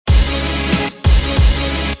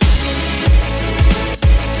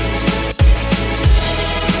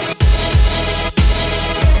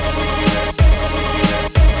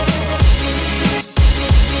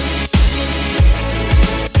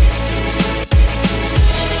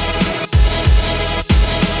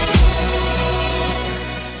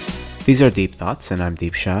These are Deep Thoughts, and I'm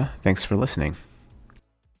Deep Shah. Thanks for listening.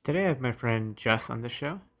 Today I have my friend Jess on the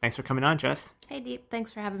show. Thanks for coming on, Jess. Hey, Deep.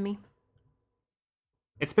 Thanks for having me.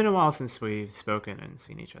 It's been a while since we've spoken and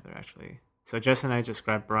seen each other, actually. So Jess and I just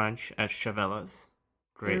grabbed brunch at Chavella's.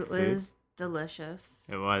 Great It food. was delicious.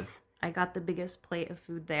 It was. I got the biggest plate of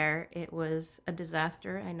food there. It was a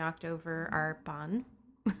disaster. I knocked over our pan,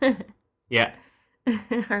 Yeah,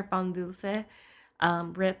 our pan dulce,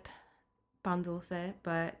 rip pan dulce,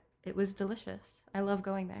 but it was delicious. I love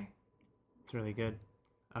going there. it's really good.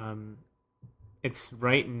 Um, it's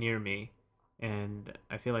right near me, and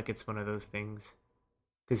I feel like it's one of those things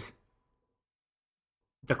because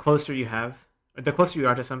the closer you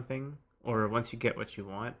are to something, or once you get what you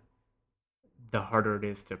want, the harder it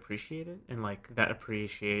is to appreciate it, and like that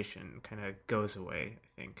appreciation kind of goes away.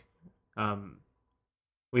 I think. Um,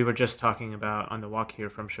 we were just talking about on the walk here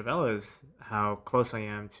from Chavella's how close I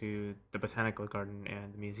am to the botanical garden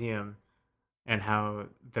and the museum, and how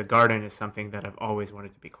the garden is something that I've always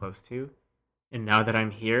wanted to be close to. And now that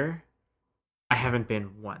I'm here, I haven't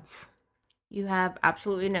been once. You have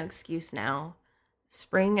absolutely no excuse now.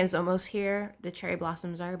 Spring is almost here. The cherry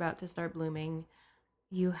blossoms are about to start blooming.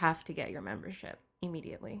 You have to get your membership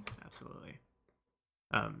immediately. Absolutely.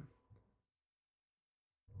 Um,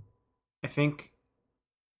 I think,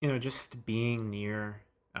 just being near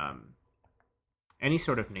any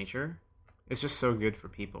sort of nature is just so good for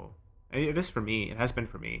people. It is for me. It has been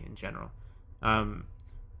for me in general. Um,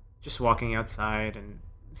 just walking outside and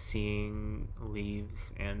seeing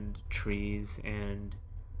leaves and trees and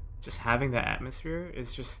just having that atmosphere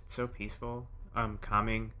is just so peaceful,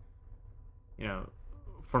 calming. You know,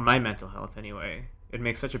 for my mental health anyway, it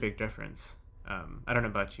makes such a big difference. I don't know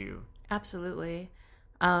about you. Absolutely.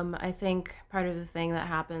 I think part of the thing that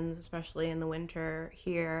happens, especially in the winter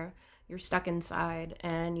here, you're stuck inside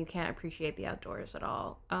and you can't appreciate the outdoors at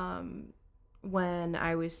all. When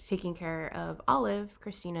I was taking care of Olive,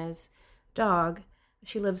 Christina's dog,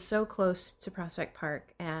 she lives so close to Prospect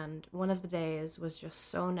Park, and one of the days was just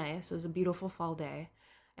so nice. It was a beautiful fall day,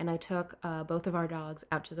 and I took both of our dogs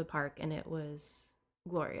out to the park, and it was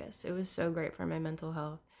glorious. It was so great for my mental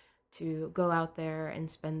health to go out there and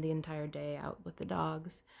spend the entire day out with the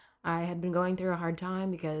dogs. I had been going through a hard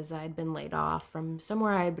time because I had been laid off from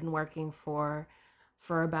somewhere I had been working for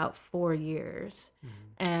about 4 years, Mhm.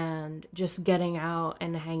 and just getting out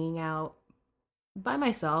and hanging out by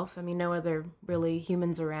myself. I mean, no other really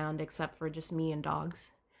humans around except for just me and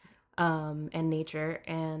dogs, and nature.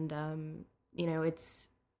 And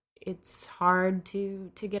it's hard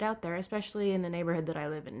to get out there, especially in the neighborhood that I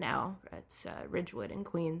live in now. It's Ridgewood in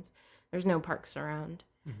Queens. There's no parks around.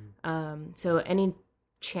 Mhm. So any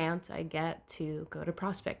chance I get to go to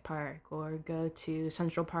Prospect Park or go to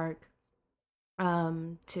Central Park,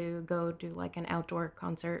 to go do like an outdoor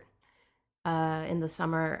concert in the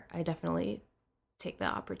summer, I definitely take the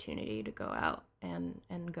opportunity to go out and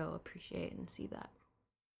go appreciate and see that.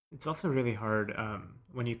 It's also really hard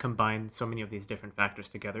when you combine so many of these different factors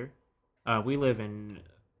together. We live in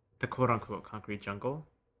the quote unquote concrete jungle,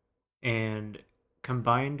 and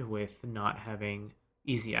combined with not having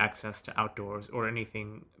easy access to outdoors or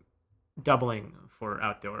anything doubling for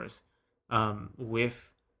outdoors,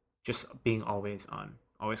 with just being always on,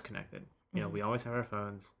 always connected. Mm-hmm. We always have our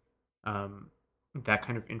phones. Um, that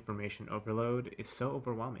kind of information overload is so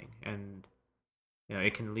overwhelming, and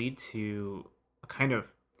it can lead to a kind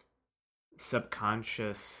of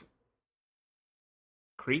subconscious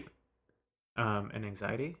creep, and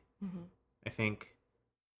anxiety. Mm-hmm. I think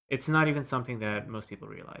it's not even something that most people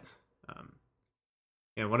realize. Um,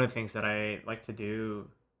 one of the things that I like to do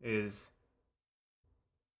is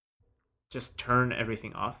just turn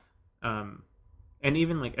everything off. And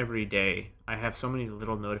even like every day, I have so many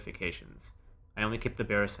little notifications. I only keep the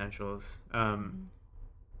bare essentials. Mm-hmm.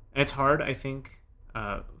 And it's hard, I think,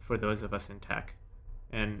 for those of us in tech,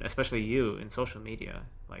 and especially you in social media,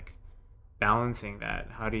 like balancing that.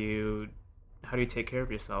 How do you take care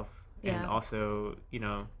of yourself and Yeah, also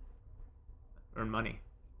earn money?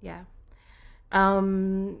 yeah.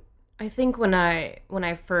 Um, I think when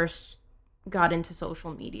I first got into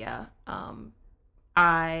social media,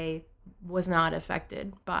 I was not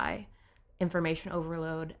affected by information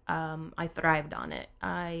overload. I thrived on it.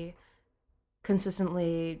 I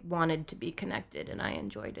consistently wanted to be connected, and I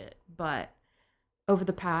enjoyed it. But over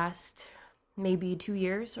the past maybe 2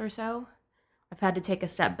 years or so, I've had to take a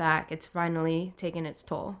step back. It's finally taken its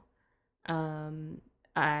toll.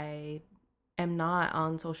 I am not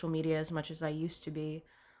on social media as much as I used to be.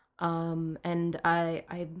 And I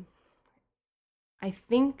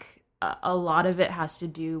think a lot of it has to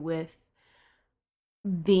do with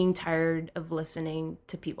being tired of listening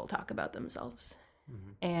to people talk about themselves.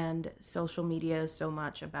 Mm-hmm. And social media is so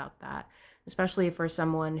much about that, especially for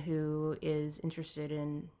someone who is interested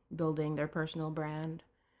in building their personal brand,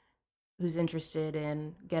 who's interested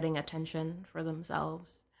in getting attention for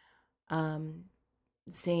themselves. Um,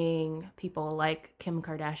 Seeing people like Kim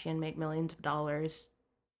Kardashian make millions of dollars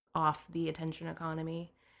off the attention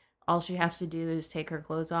economy. All she has to do is take her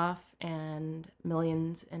clothes off, and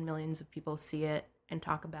millions of people see it and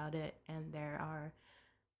talk about it. And there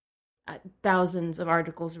are thousands of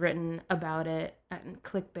articles written about it and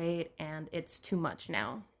clickbait, and it's too much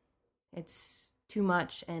now. It's too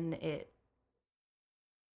much, and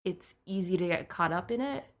it's easy to get caught up in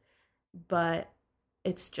it, but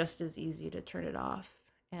it's just as easy to turn it off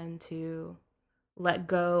and to let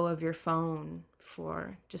go of your phone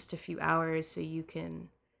for just a few hours so you can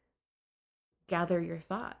gather your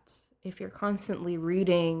thoughts. If you're constantly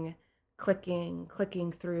reading, clicking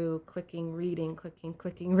through, clicking, reading,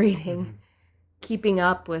 clicking, reading, Mm-hmm. keeping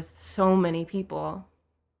up with so many people,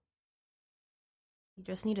 you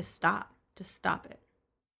just need to stop. Just stop it.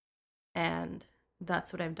 And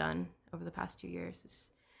that's what I've done over the past 2 years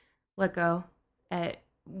is let go.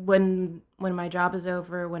 When my job is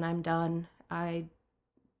over, when I'm done, I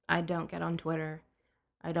don't get on Twitter.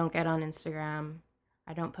 I don't get on Instagram.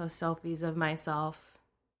 I don't post selfies of myself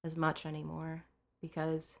as much anymore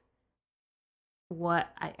because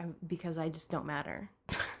because I just don't matter.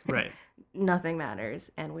 Right. Nothing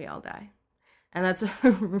matters and we all die. And that's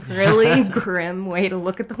a really grim way to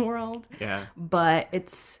look at the world. Yeah. But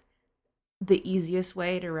it's the easiest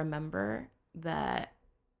way to remember that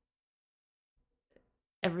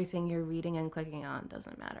everything you're reading and clicking on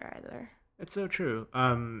doesn't matter either. It's so true.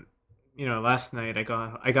 Last night I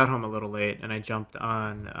got home a little late and I jumped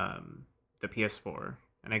on the PS4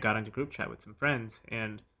 and I got into group chat with some friends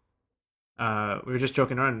and we were just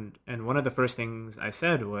joking around and one of the first things I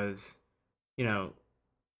said was,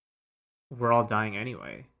 we're all dying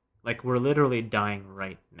anyway. Like we're literally dying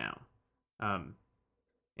right now.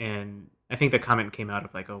 And I think the comment came out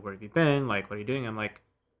of like, oh, where have you been? Like, what are you doing? I'm like,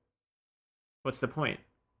 what's the point?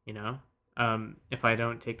 If I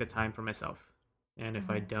don't take the time for myself and if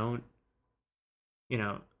I don't,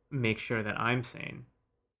 make sure that I'm sane,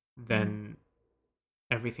 then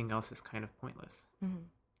everything else is kind of pointless.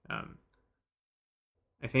 I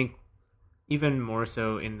think even more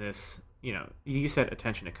so in this, you said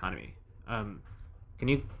attention economy. Can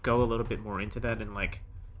you go a little bit more into that and like,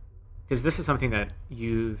 because this is something that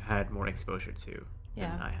you've had more exposure to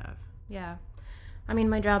than I have. Yeah. I mean,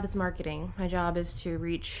 my job is marketing. My job is to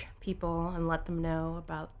reach people and let them know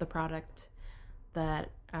about the product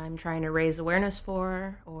that I'm trying to raise awareness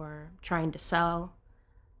for or trying to sell.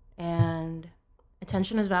 And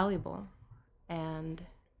attention is valuable. And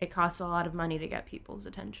it costs a lot of money to get people's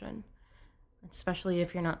attention, especially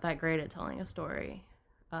if you're not that great at telling a story.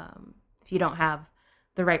 If you don't have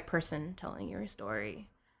the right person telling your story.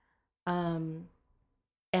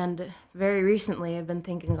 And very recently, I've been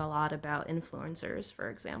thinking a lot about influencers, for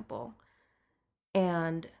example,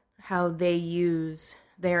 and how they use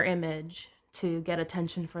their image to get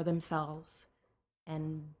attention for themselves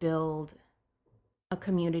and build a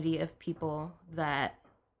community of people that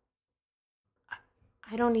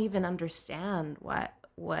I don't even understand what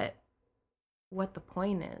the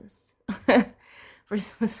point is. For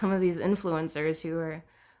some of these influencers who are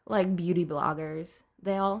like beauty bloggers,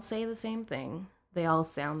 they all say the same thing. They all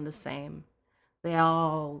sound the same. They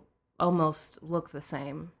all almost look the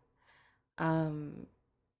same. And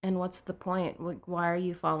what's the point? Like, why are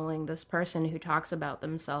you following this person who talks about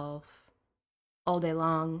themselves all day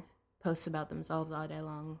long, posts about themselves all day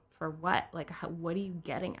long? For what? Like, what are you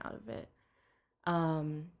getting out of it?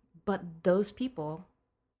 But those people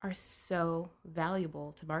are so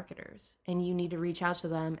valuable to marketers, and you need to reach out to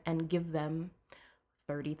them and give them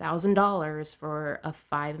 $30,000 for a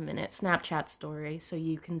 5-minute Snapchat story so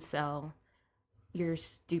you can sell your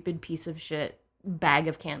stupid piece of shit bag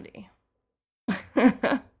of candy.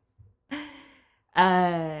 Am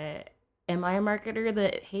I a marketer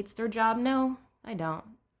that hates their job? No, I don't.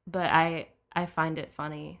 But I find it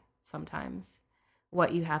funny sometimes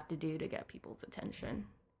what you have to do to get people's attention.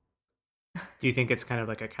 Do you think it's kind of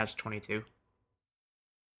like a catch-22?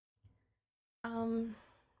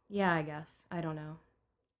 Yeah, I guess. I don't know.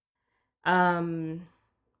 I don't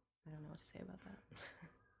know what to say about that.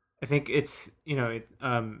 I think it's,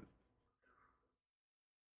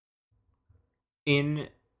 in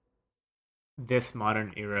this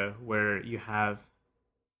modern era where you have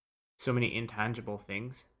so many intangible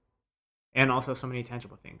things and also so many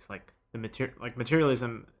tangible things like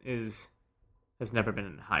materialism has never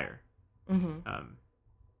been higher.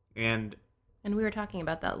 And we were talking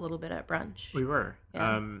about that a little bit at brunch. we were.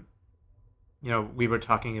 Yeah. We were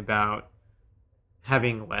talking about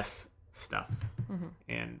having less stuff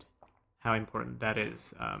and how important that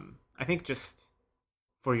is. I think just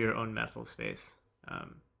for your own mental space.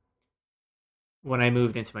 When I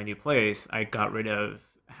moved into my new place, I got rid of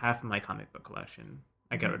half of my comic book collection.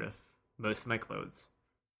 I got rid of most of my clothes.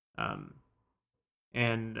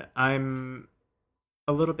 And I'm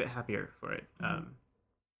a little bit happier for it.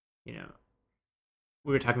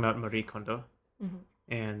 We were talking about Marie Kondo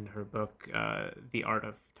and her book, The Art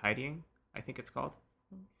of Tidying, I think it's called,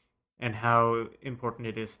 and how important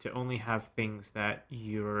it is to only have things that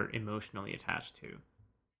you're emotionally attached to.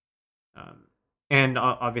 And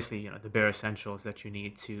obviously, the bare essentials that you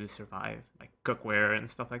need to survive, like cookware and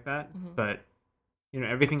stuff like that. But,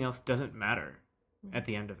 everything else doesn't matter at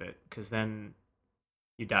the end of it, because then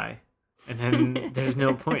you die. And then there's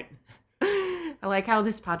no point. I like how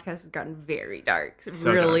this podcast has gotten very dark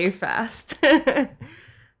So really dark. fast.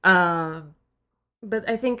 But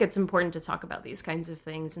I think it's important to talk about these kinds of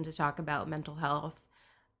things and to talk about mental health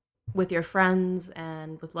with your friends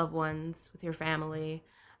and with loved ones, with your family.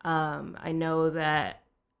 I know that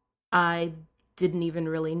I didn't even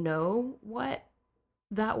really know what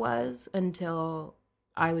that was until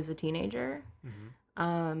I was a teenager.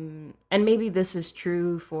 And maybe this is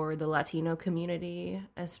true for the Latino community,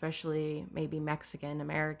 especially maybe Mexican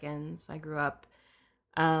Americans. I grew up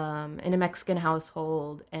in a Mexican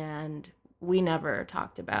household, and we never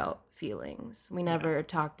talked about feelings. We never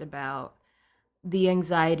talked about the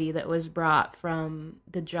anxiety that was brought from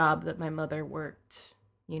the job that my mother worked,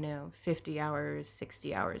 50 hours,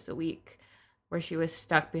 60 hours a week, where she was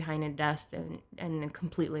stuck behind a desk and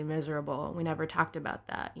completely miserable. We never talked about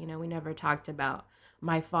that. We never talked about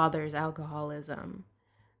my father's alcoholism.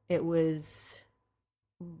 It was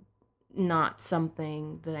not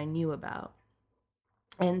something that I knew about.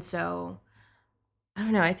 And so, I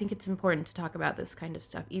don't know, I think it's important to talk about this kind of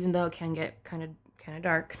stuff, even though it can get kind of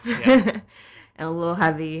dark and a little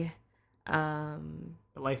heavy. But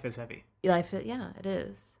life is heavy. It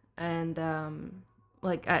is. And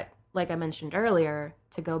like I mentioned earlier,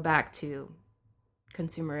 to go back to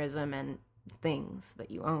consumerism and things that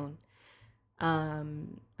you own.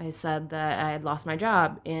 I said that I had lost my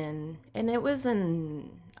job and it was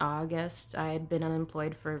in August. I had been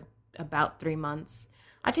unemployed for about 3 months.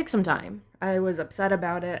 I took some time. I was upset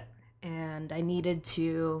about it, and I needed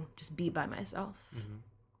to just be by myself.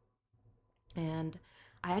 And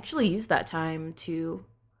I actually used that time to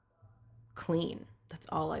clean. That's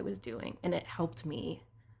all I was doing. And it helped me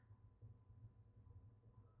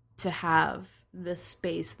to have this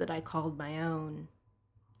space that I called my own,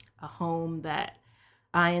 a home that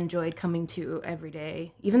I enjoyed coming to every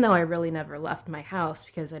day, even though I really never left my house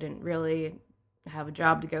because I didn't really have a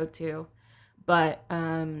job to go to. But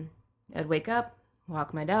I'd wake up,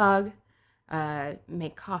 walk my dog,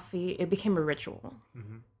 make coffee. It became a ritual.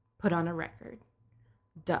 Put on a record,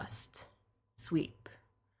 dust, sweep,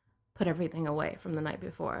 put everything away from the night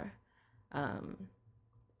before,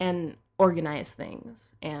 and organize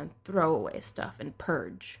things and throw away stuff and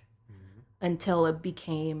purge until it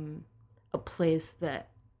became a place that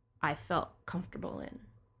I felt comfortable in.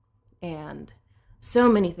 And so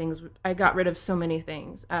many things, I got rid of so many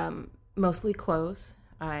things, mostly clothes.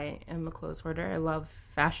 I am a clothes hoarder. I love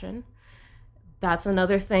fashion. That's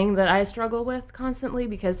another thing that I struggle with constantly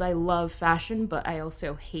because I love fashion, but I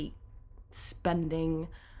also hate spending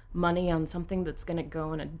money on something that's going to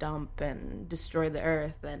go in a dump and destroy the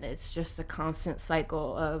earth. And it's just a constant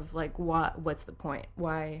cycle of like, what's the point?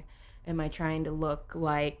 Why am I trying to look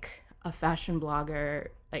like a fashion blogger?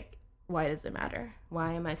 Like, why does it matter?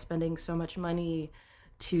 Why am I spending so much money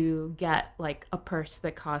to get like a purse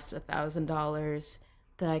that costs $1,000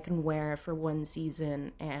 that I can wear for one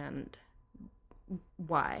season? And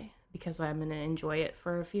why? Because I'm going to enjoy it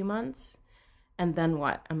for a few months. And then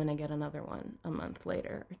what? I'm going to get another one a month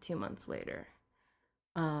later or 2 months later.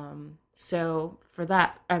 So for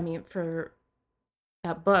that, for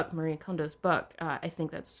that book, Marie Kondo's book, I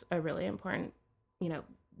think that's a really important,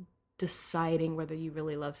 deciding whether you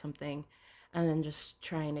really love something and then just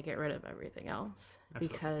trying to get rid of everything else.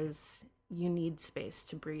 Absolutely. Because you need space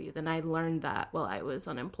to breathe. And I learned that while I was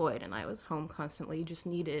unemployed and I was home constantly. You just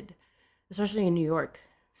needed, especially in New York,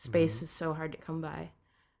 space is so hard to come by,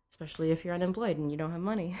 especially if you're unemployed and you don't have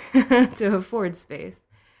money to afford space.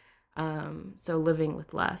 So living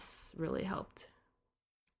with less really helped.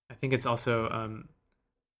 I think it's also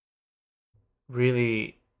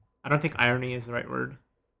really, I don't think irony is the right word,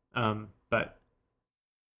 but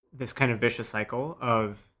this kind of vicious cycle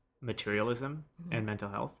of materialism and mental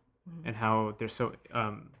health, and how they're so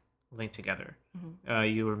linked together. Mm-hmm.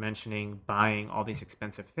 You were mentioning buying all these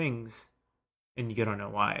expensive things, and you don't know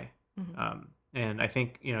why. Mm-hmm. And I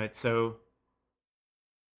think it's so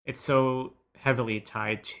heavily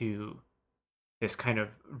tied to this kind of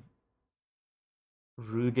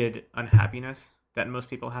rooted unhappiness that most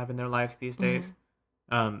people have in their lives these Mm-hmm. days,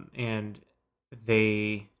 and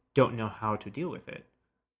they don't know how to deal with it,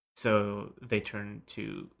 so they turn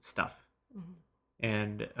to stuff. Mm-hmm.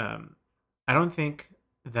 And I don't think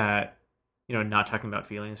that not talking about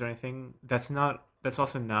feelings or anything, that's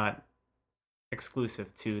also not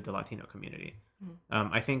exclusive to the Latino community.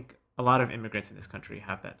 I think a lot of immigrants in this country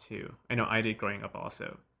have that too. I know I did growing up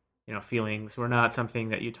also. Feelings were not something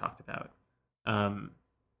that you talked about. Um,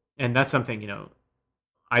 and that's something,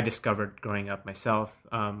 I discovered growing up myself.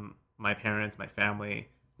 My parents, my family,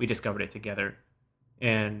 we discovered it together.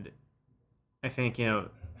 And I think,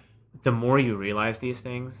 the more you realize these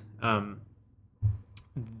things,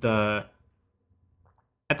 the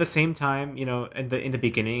at the same time, in the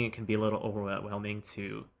beginning, it can be a little overwhelming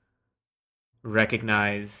to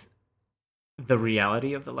recognize the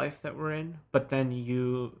reality of the life that we're in, but then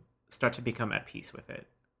you start to become at peace with it.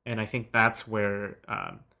 And I think that's where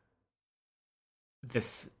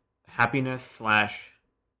this happiness slash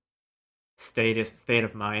state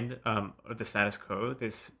of mind, or the status quo,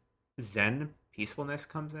 this Zen peacefulness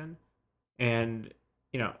comes in. And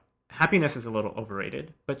happiness is a little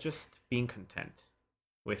overrated, but just being content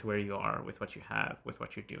with where you are, with what you have, with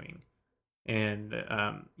what you're doing. And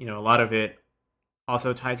a lot of it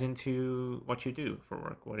also ties into what you do for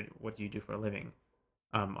work. What do you do for a living?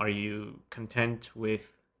 Are you content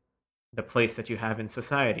with the place that you have in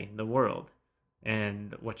society, in the world,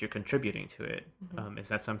 and what you're contributing to it? Mm-hmm. Is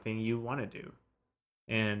that something you want to do?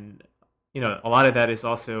 And a lot of that is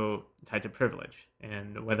also tied to privilege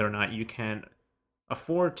and whether or not you can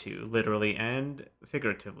afford to, literally and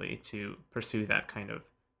figuratively, to pursue that kind of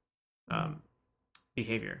Mm-hmm.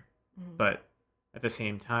 behavior. Mm-hmm. But at the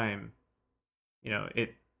same time,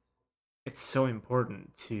 it's so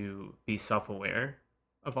important to be self-aware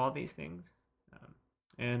of all these things.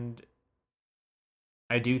 And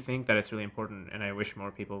I do think that it's really important, and I wish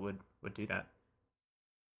more people would do that.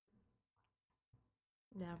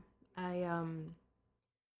 Yeah. I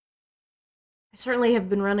certainly have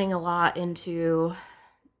been running a lot into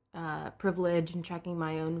privilege and checking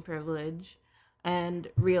my own privilege and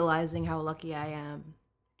realizing how lucky I am.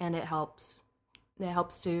 And it helps. It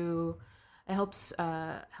helps you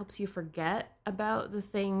forget about the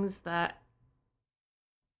things that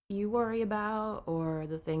you worry about or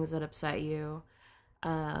the things that upset you,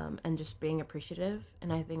 and just being appreciative.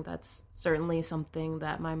 And I think that's certainly something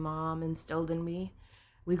that my mom instilled in me.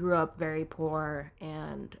 We grew up very poor,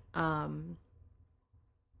 and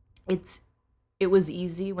it's it was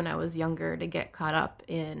easy when I was younger to get caught up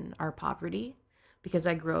in our poverty because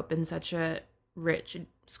I grew up in such a rich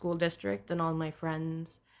school district, and all my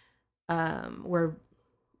friends were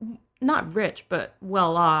not rich but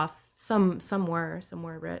well off. Some were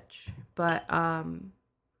rich, but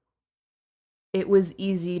it was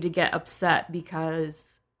easy to get upset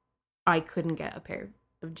because I couldn't get a pair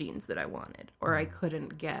of jeans that I wanted, or I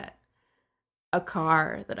couldn't get a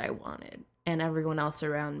car that I wanted, and everyone else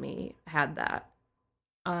around me had that.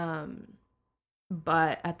 Um,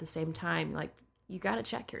 but at the same time, like, you got to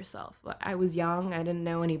check yourself. I was young, I didn't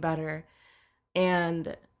know any better,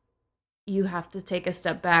 and you have to take a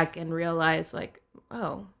step back and realize, like,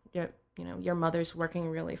 oh, your mother's working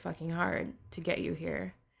really fucking hard to get you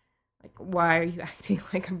here. Like, why are you acting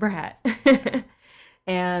like a brat?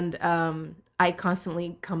 And I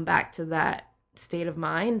constantly come back to that state of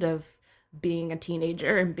mind of being a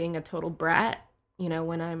teenager and being a total brat,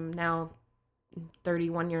 when I'm now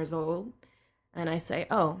 31 years old, and I say,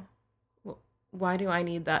 oh, well, why do I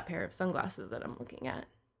need that pair of sunglasses that I'm looking at?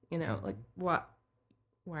 Like, what?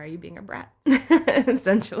 Why are you being a brat?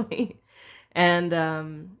 Essentially. And I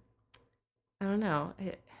don't know.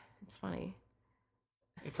 It's funny.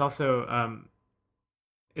 It's also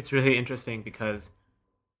it's really interesting because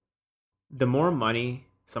the more money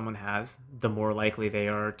someone has, the more likely they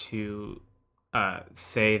are to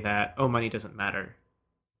say that, oh, money doesn't matter.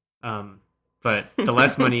 But the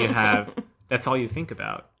less money you have, that's all you think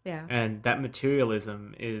about. Yeah. And that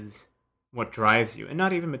materialism is what drives you. And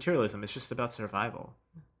not even materialism, it's just about survival.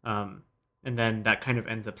 And then that kind of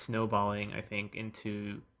ends up snowballing, I think,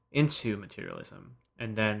 into materialism.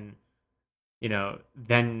 And then,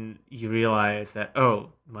 then you realize that,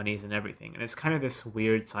 oh, money isn't everything. And it's kind of this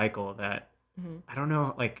weird cycle that Mm-hmm. I don't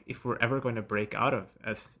know, like, if we're ever going to break out of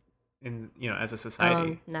as a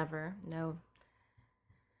society. Never. No.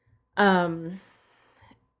 What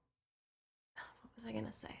was I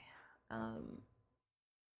gonna say?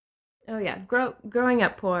 Oh yeah, growing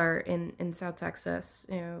up poor in South Texas,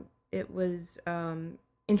 it was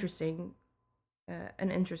interesting,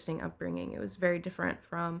 an interesting upbringing. It was very different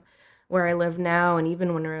from where I live now, and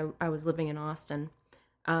even when I was living in Austin,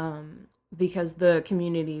 because the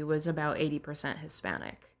community was about 80%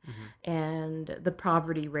 Hispanic, and the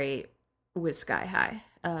poverty rate was sky high.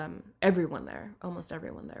 Almost everyone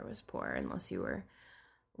there was poor, unless you were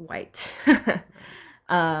white.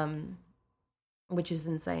 um, which is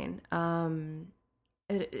insane.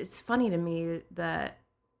 It's funny to me that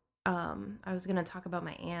I was gonna talk about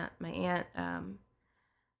my aunt. My aunt,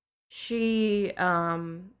 she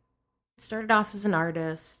started off as an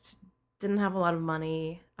artist, didn't have a lot of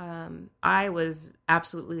money. I was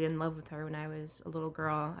absolutely in love with her when I was a little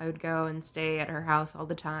girl. I would go and stay at her house all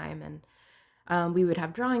the time, and we would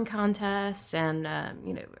have drawing contests, and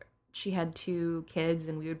she had 2 kids,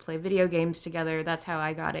 and we would play video games together. That's how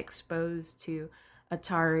I got exposed to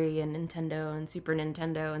Atari and Nintendo and Super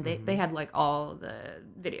Nintendo, and they had like all the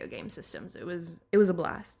video game systems. It was a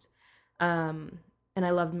blast, and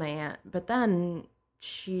I loved my aunt. But then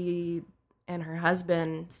she and her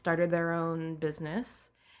husband started their own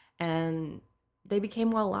business, and they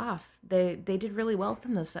became well off. They did really well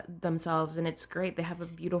from themselves, and it's great. They have a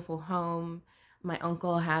beautiful home. My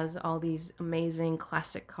uncle has all these amazing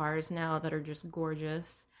classic cars now that are just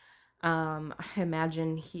gorgeous. I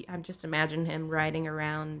just imagine him riding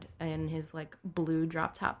around in his like blue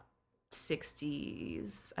drop top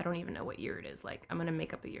 60s. I don't even know what year it is. Like, I'm gonna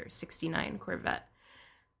make up a year. 69 Corvette,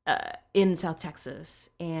 in South Texas,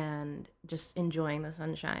 and just enjoying the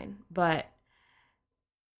sunshine. But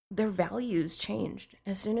their values changed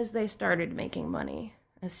as soon as they started making money.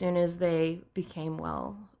 As soon as they became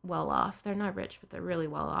well off. They're not rich, but they're really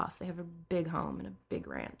well off. They have a big home and a big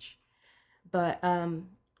ranch. But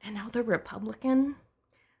and now they're Republican.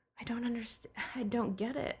 I don't understand. I don't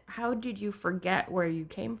get it. How did you forget where you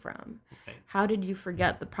came from? Right. How did you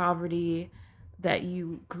forget the poverty that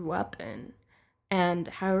you grew up in? And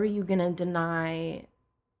how are you going to deny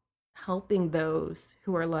helping those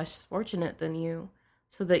who are less fortunate than you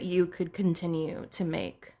so that you could continue to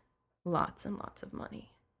make lots and lots of money?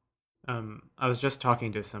 I was just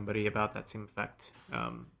talking to somebody about that same effect.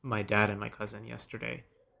 My dad and my cousin yesterday.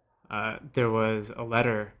 There was a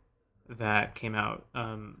letter that came out.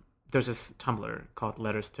 There's this Tumblr called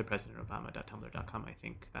Letters to President Obama.tumblr.com. I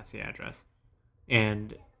think that's the address.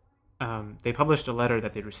 And they published a letter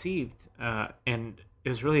that they received, and it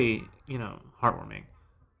was really, heartwarming.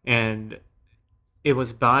 And it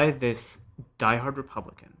was by this diehard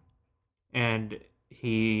Republican. And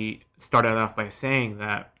he started off by saying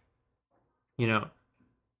that,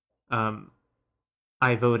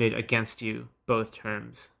 I voted against you both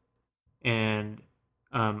terms, and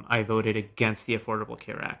I voted against the Affordable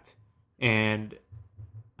Care Act, and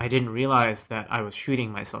I didn't realize that I was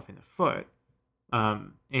shooting myself in the foot.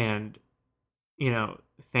 And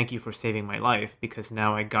thank you for saving my life, because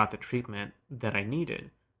now I got the treatment that I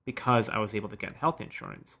needed because I was able to get health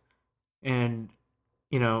insurance. And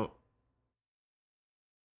we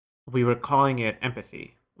were calling it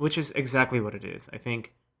empathy, which is exactly what it is. I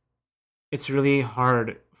think it's really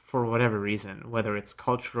hard for whatever reason, whether it's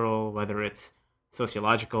cultural, whether it's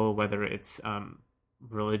sociological, whether it's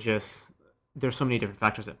religious. There's so many different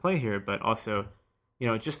factors at play here, but also,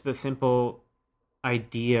 just the simple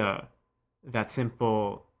idea, that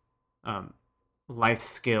simple life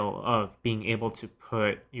skill of being able to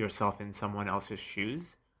put yourself in someone else's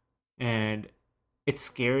shoes. And it's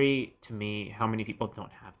scary to me how many people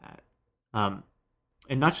don't have that.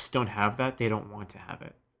 And not just don't have that, they don't want to have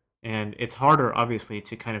it. And it's harder, obviously,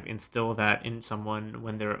 to kind of instill that in someone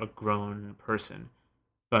when they're a grown person.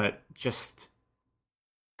 But just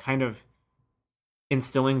kind of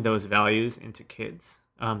instilling those values into kids,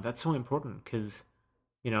 that's so important, because,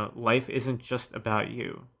 life isn't just about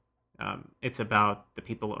you. It's about the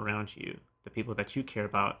people around you. The people that you care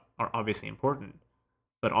about are obviously important,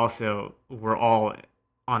 but also we're all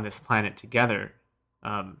on this planet together.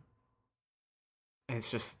 And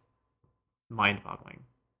it's just mind-boggling.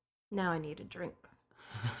 Now I need a drink.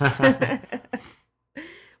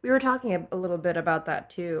 We were talking a little bit about that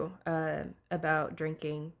too, about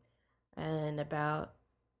drinking and about,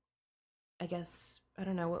 I guess, I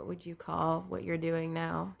don't know, what would you call what you're doing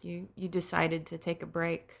now? You decided to take a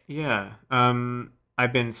break. Yeah.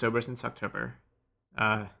 I've been sober since October.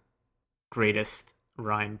 Greatest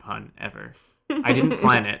rhyme pun ever. I didn't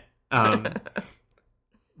plan it.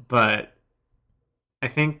 But I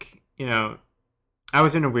think, I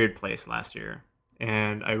was in a weird place last year,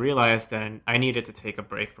 and I realized that I needed to take a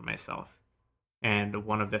break for myself. And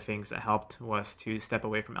one of the things that helped was to step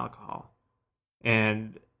away from alcohol.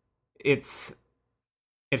 And it's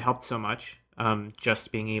it helped so much.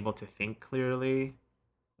 Just being able to think clearly.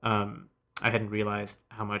 I hadn't realized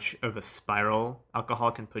how much of a spiral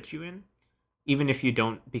alcohol can put you in, even if you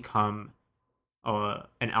don't become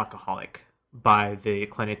an alcoholic by the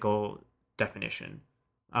clinical definition.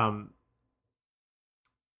 Um,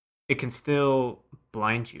 it can still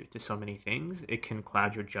blind you to so many things. It can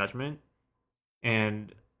cloud your judgment,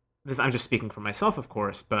 and this I'm just speaking for myself, of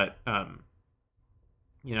course, but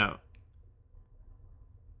you know,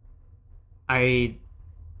 I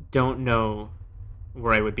don't know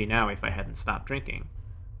where I would be now if I hadn't stopped drinking.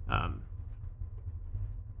 Um,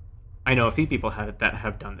 I know a few people that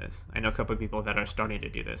have done this. I know a couple of people that are starting to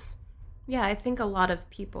do this. Yeah, I think a lot of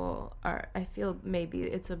people are. I feel maybe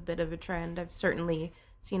it's a bit of a trend. I've certainly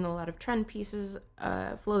seen a lot of trend pieces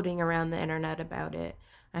floating around the internet about it.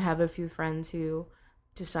 I have a few friends who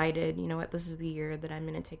decided, you know what, this is the year that I'm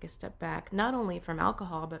going to take a step back, not only from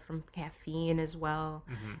alcohol, but from caffeine as well.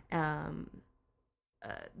 Mm-hmm.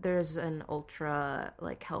 There's an ultra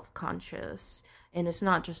like health conscious, and it's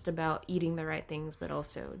not just about eating the right things, but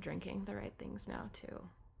also drinking the right things now too.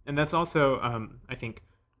 And that's also, I think,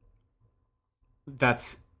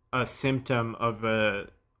 that's a symptom of a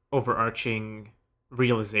overarching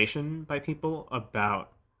realization by people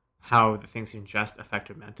about how the things you ingest affect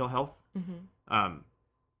your mental health. Mm-hmm.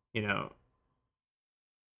 You know,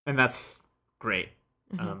 and that's great.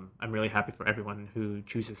 Mm-hmm. I'm really happy for everyone who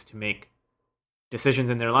chooses to make decisions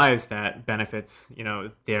in their lives that benefits,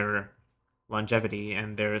 their longevity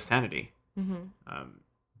and their sanity. Mm-hmm.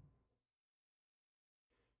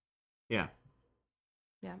 Yeah.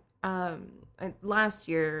 Yeah. Last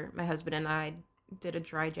year, my husband and I did a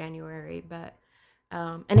dry January, but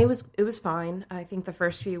and it was fine. I think the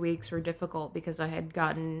first few weeks were difficult because I had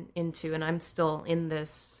gotten into, and I'm still in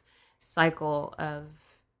this cycle of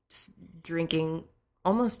just drinking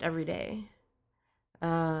almost every day.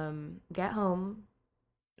 Get home,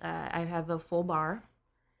 I have a full bar.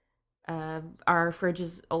 Our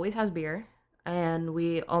always has beer, and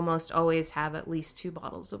we almost always have at least 2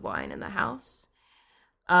 bottles of wine in the house,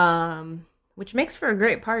 which makes for a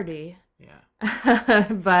great party. Yeah.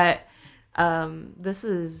 But this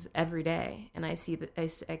is every day, and I see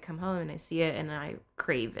that I come home and I see it, and I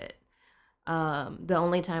crave it. The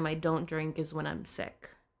only time I don't drink is when I'm sick.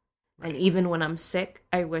 Right. And even when I'm sick,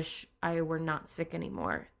 I wish I were not sick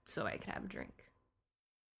anymore so I could have a drink.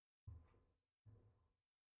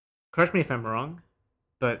 Correct me if I'm wrong,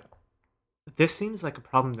 but this seems like a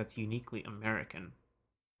problem that's uniquely American.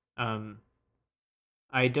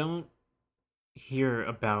 I don't hear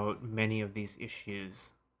about many of these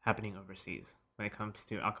issues happening overseas when it comes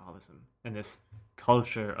to alcoholism and this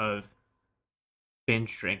culture of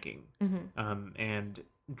binge drinking, and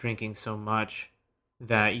drinking so much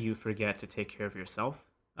that you forget to take care of yourself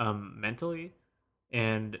mentally.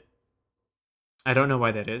 And I don't know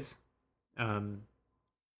why that is.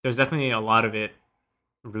 There's definitely a lot of it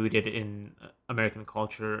rooted in American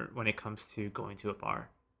culture when it comes to going to a bar,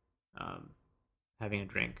 having a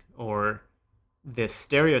drink, or this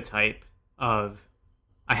stereotype of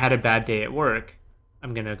I had a bad day at work,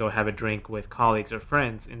 I'm going to go have a drink with colleagues or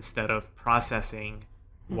friends instead of processing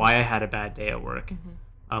why I had a bad day at work,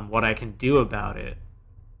 what I can do about it,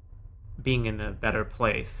 being in a better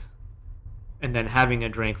place, and then having a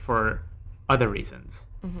drink for other reasons.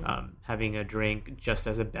 Having a drink just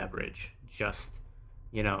as a beverage, just,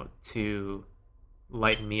 to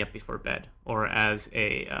lighten me up before bed, or as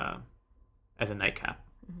a nightcap,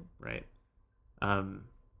 right?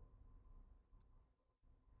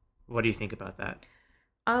 What do you think about that?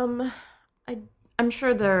 I'm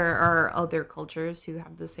sure there are other cultures who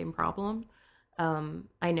have the same problem.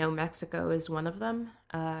 I know Mexico is one of them.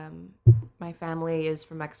 My family is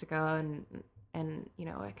from Mexico, and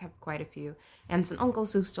I have quite a few aunts and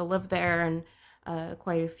uncles who still live there, and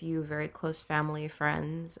quite a few very close family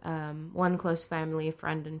friends. One close family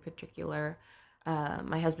friend in particular,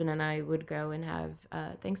 my husband and I would go and have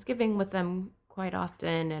Thanksgiving with them quite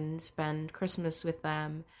often and spend Christmas with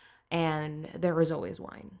them, and there was always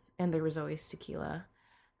wine and there was always tequila.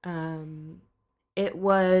 It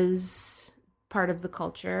was part of the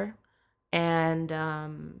culture, and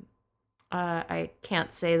I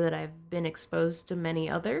can't say that I've been exposed to many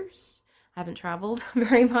others. I haven't traveled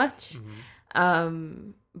very much.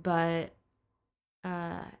 But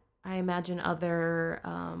I imagine other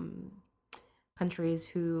countries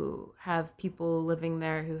who have people living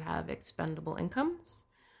there who have expendable incomes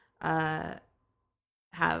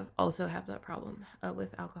have that problem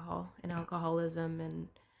with alcohol and alcoholism, and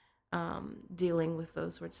dealing with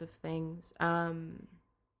those sorts of things.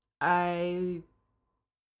 I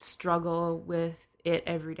struggle with it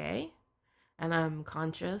every day, and I'm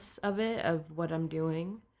conscious of it, of what I'm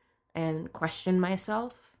doing, and question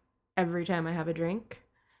myself every time I have a drink.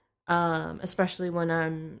 Especially when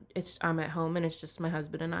I'm at home and it's just my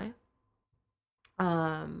husband and I.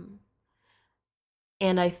 Um,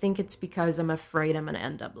 and I think it's because I'm afraid I'm gonna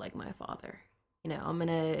end up like my father. I'm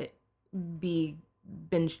gonna be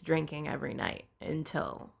binge drinking every night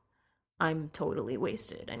until I'm totally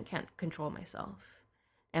wasted and can't control myself.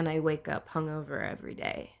 And I wake up hungover every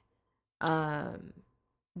day. Um,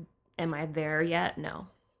 am I there yet? No.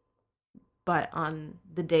 But on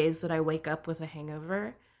the days that I wake up with a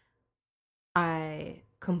hangover, I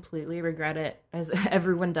completely regret it, as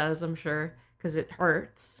everyone does, I'm sure, because it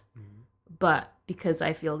hurts. Mhm. But because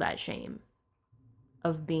I feel that shame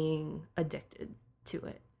of being addicted to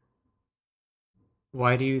it.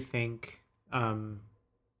 Why do you think?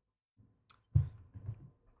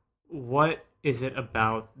 What is it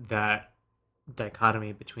about that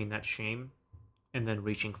dichotomy between that shame and then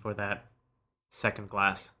reaching for that second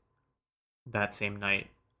glass that same night?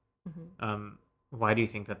 Mm-hmm. Why do you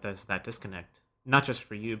think that there's that disconnect? Not just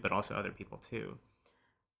for you, but also other people too.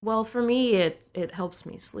 Well, for me, it helps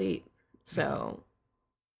me sleep. Mm-hmm. So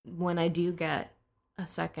when I do get a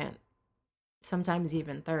second, sometimes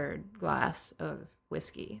even third glass of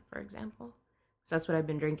whiskey, for example, 'cause that's what I've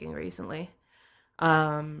been drinking recently.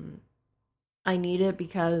 Um, I need it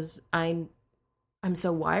because I'm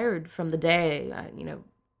so wired from the day.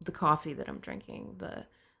 The coffee that I'm drinking, the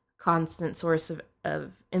constant source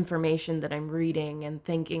of information that I'm reading and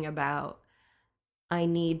thinking about. I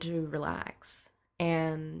need to relax,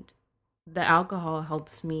 and the alcohol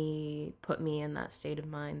helps me put me in that state of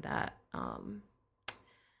mind that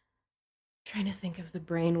trying to think of the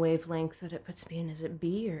brain wavelength that it puts me in. Is it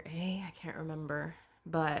B or A? I can't remember.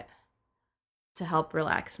 But to help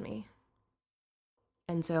relax me.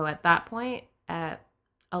 And so at that point, at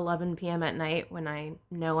 11 p.m. at night, when I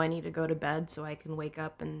know I need to go to bed so I can wake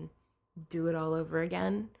up and do it all over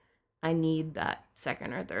again, I need that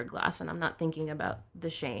second or third glass. And I'm not thinking about the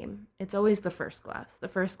shame. It's always the first glass. The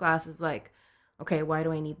first glass is like, okay, why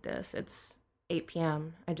do I need this? It's 8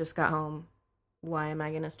 p.m. I just got home. Why am I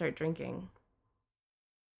going to start drinking?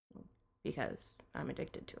 Because I'm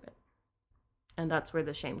addicted to it. And that's where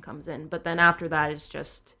the shame comes in. But then after that, it's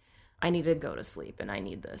just, I need to go to sleep and I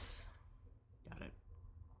need this. Got it.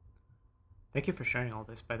 Thank you for sharing all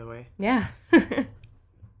this, by the way. Yeah.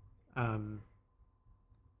 Um,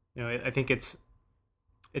 I think it's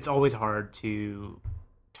always hard to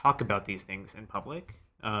talk about these things in public.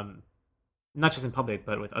 Not just in public,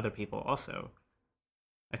 but with other people also.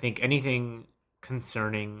 I think anything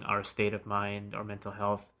concerning our state of mind or mental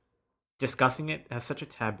health, discussing it has such a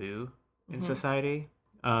taboo in society.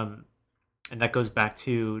 And that goes back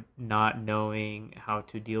to not knowing how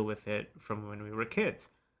to deal with it from when we were kids.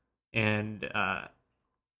 And,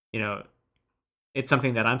 it's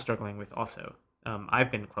something that I'm struggling with also.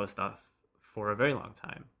 I've been closed off for a very long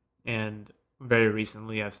time. And very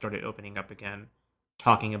recently, I've started opening up again,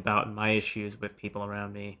 talking about my issues with people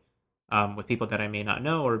around me, with people that I may not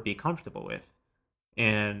know or be comfortable with.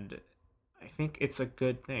 And I think it's a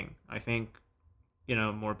good thing. I think,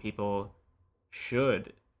 more people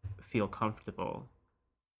should feel comfortable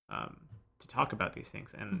to talk about these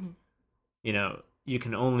things. And, you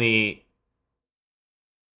can only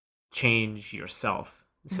change yourself.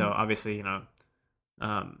 So obviously,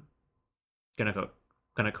 um, gonna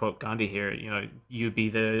gonna quote Gandhi here. You be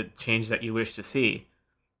the change that you wish to see.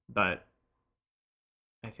 But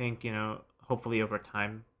I think hopefully over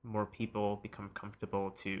time, more people become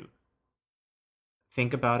comfortable to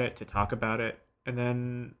think about it, to talk about it, and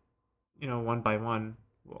then one by one,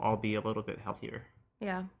 we'll all be a little bit healthier.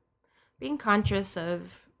 Yeah. Being conscious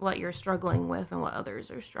of what you're struggling with and what others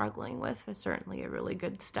are struggling with is certainly a really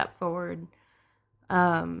good step forward.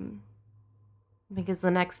 Um, because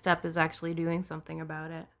the next step is actually doing something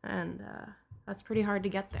about it. And that's pretty hard to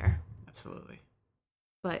get there. Absolutely.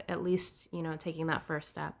 But at least, taking that first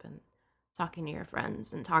step and talking to your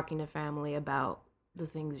friends and talking to family about the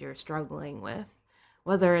things you're struggling with,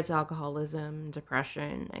 whether it's alcoholism,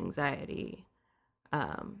 depression, anxiety,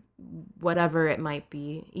 whatever it might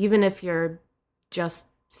be, even if you're just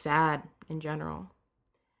sad in general,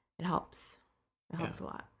 it helps. It helps a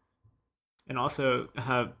lot. And also,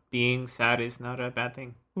 being sad is not a bad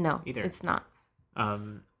thing. No, either. It's not.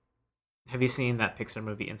 Have you seen that Pixar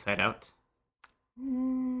movie Inside Out?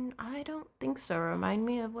 I don't think so. Remind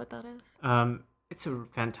me of what that is. It's a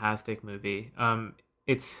fantastic movie.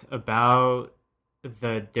 It's about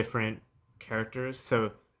the different characters.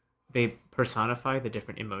 So they personify the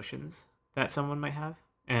different emotions that someone might have,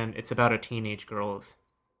 and it's about a teenage girl's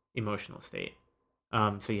emotional state.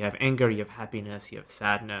 So you have anger, you have happiness, you have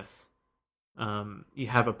sadness. You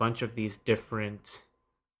have a bunch of these different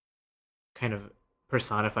kind of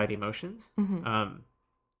personified emotions. Mm-hmm.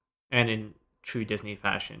 And in true Disney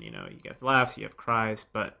fashion, you have laughs, you have cries,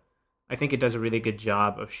 but I think it does a really good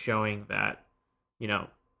job of showing that, you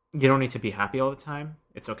don't need to be happy all the time.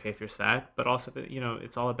 It's okay if you're sad, but also that,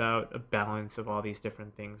 it's all about a balance of all these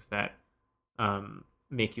different things that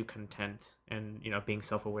make you content and, being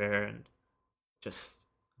self-aware and just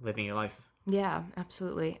living your life. Yeah,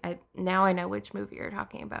 absolutely. Now I know which movie you're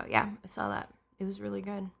talking about. Yeah, I saw that. It was really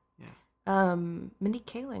good. Yeah. Mindy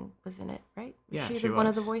Kaling was in it, right? Yeah, she she one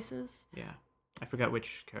of the was. voices? Yeah. I forgot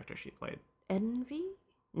which character she played. Envy?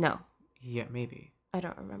 No, Yeah, maybe. I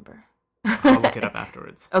don't remember. I'll look it up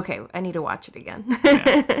afterwards. Okay, I need to watch it again.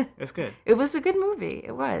 Yeah, it's good. It was a good movie.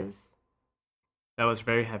 It was. That was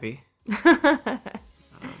very heavy.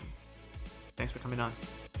 Thanks for coming on.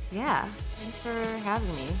 Yeah, thanks for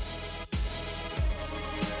having me.